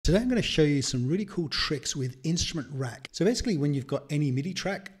Today I'm going to show you some really cool tricks with instrument rack. So basically when you've got any MIDI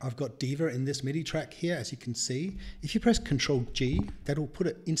track, I've got Diva in this MIDI track here, as you can see. If you press Ctrl G, that'll put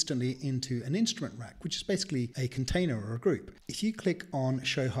it instantly into an instrument rack, which is basically a container or a group. If you click on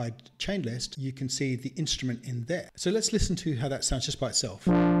Show Hide Chain List, you can see the instrument in there. So let's listen to how that sounds just by itself.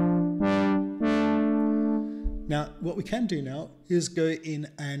 Now, what we can do now is go in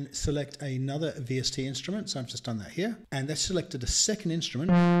and select another VST instrument. So I've just done that here. And that's selected a second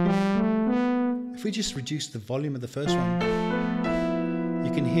instrument. If we just reduce the volume of the first one,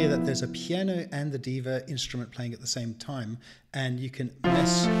 you can hear that there's a piano and the Diva instrument playing at the same time. And you can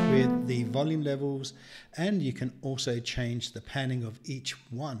mess with the volume levels, and you can also change the panning of each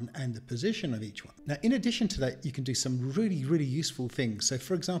one and the position of each one. Now, in addition to that, you can do some really useful things. So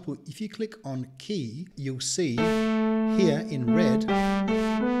for example, if you click on key, you'll see here in red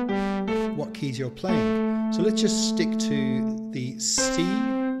what keys you're playing. So let's just stick to the C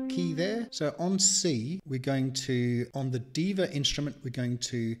key there. So on C, we're going to, on the Diva instrument, we're going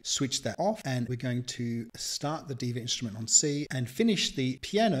to switch that off, and we're going to start the Diva instrument on C and finish the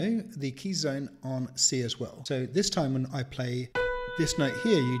piano, the key zone, on C as well. So this time when I play this note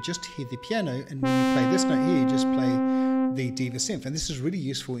here, you just hear the piano, and when you play this note here, you just play the Diva synth. And this is really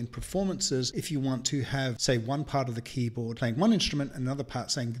useful in performances if you want to have, say, one part of the keyboard playing one instrument and another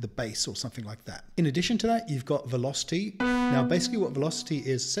part saying the bass or something like that. In addition to that, you've got velocity. Now, basically what velocity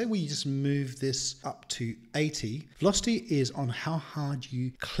is, say we just move this up to 80. Velocity is on how hard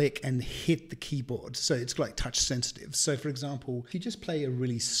you click and hit the keyboard. So it's like touch sensitive. So for example, if you just play a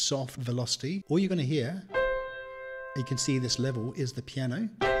really soft velocity, all you're going to hear, you can see this level, is the piano.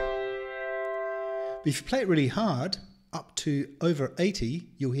 But if you play it really hard, up to over 80,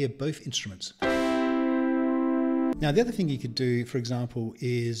 you'll hear both instruments. Now, the other thing you could do, for example,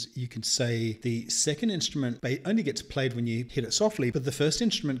 is you could say the second instrument only gets played when you hit it softly, but the first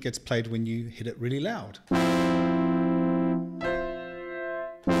instrument gets played when you hit it really loud.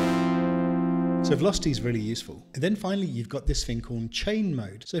 So velocity is really useful. And then finally, you've got this thing called chain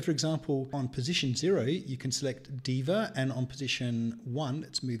mode. So for example, on position 0, you can select Diva, and on position 1,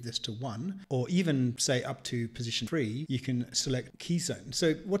 let's move this to 1, or even say up to position 3, you can select key zone.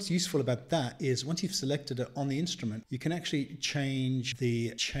 So what's useful about that is once you've selected it on the instrument, you can actually change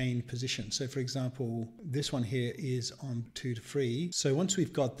the chain position. So for example, this one here is on 2 to 3. So once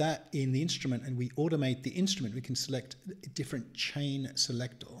we've got that in the instrument and we automate the instrument, we can select a different chain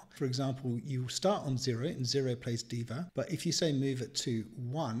selector. For example, you start on 0 and 0 plays Diva, but if you say move it to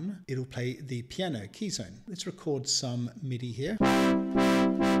 1, it'll play the piano key zone. Let's record some MIDI here.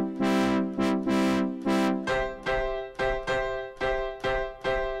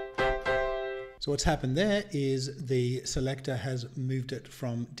 So what's happened there is the selector has moved it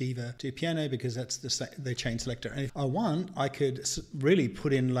from Diva to piano because that's the chain selector. And if I want, I could really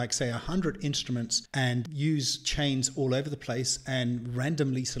put in, like, say, 100 instruments and use chains all over the place and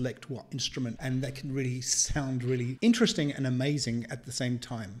randomly select what instrument, and that can really sound really interesting and amazing at the same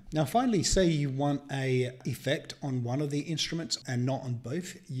time. Now finally, say you want a effect on one of the instruments and not on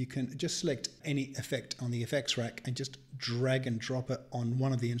both, you can just select any effect on the effects rack and just drag and drop it on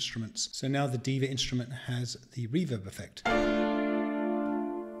one of the instruments. So now the Diva instrument has the reverb effect.